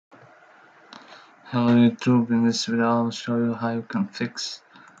Hello YouTube, in this video I'll show you how you can fix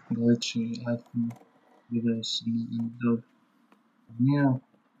glitchy iPhone videos in Adobe Premiere.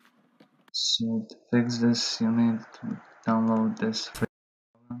 So to fix this you need to download this free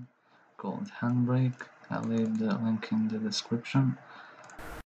program called Handbrake. I'll leave the link in the description.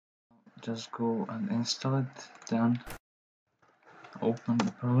 Just go and install it, then open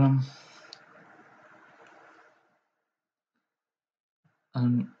the program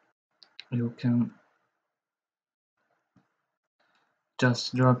and you can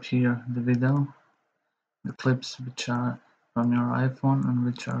just drop here the video, the clips which are from your iPhone and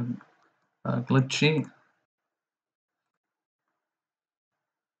which are glitchy.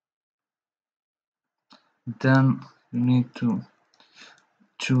 Then you need to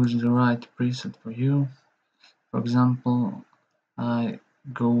choose the right preset for you. For example, I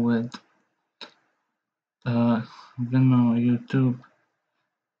go with Vimeo YouTube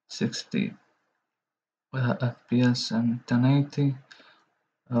 60 FPS and 1080.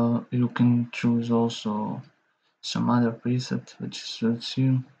 You can choose also some other preset which suits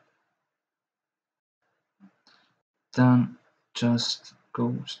you. Then just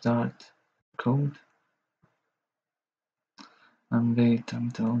go start code and wait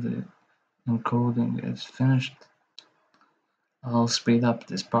until the encoding is finished. I'll speed up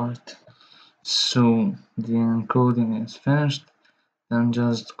this part. So the encoding is finished, then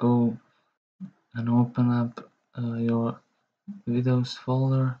just go and open up your videos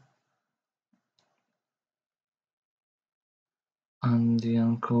folder and the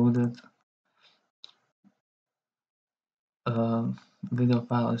encoded video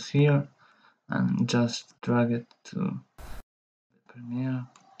file is here, and just drag it to Premiere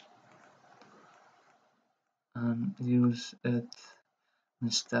and use it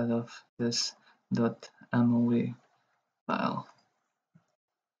instead of this .mov file.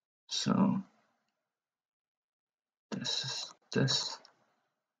 So this is this,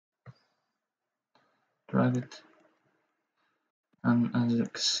 drag it, and as you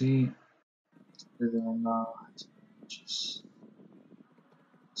can see, the video now has images.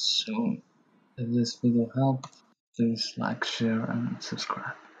 So if this video helped, please like, share and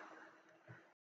subscribe.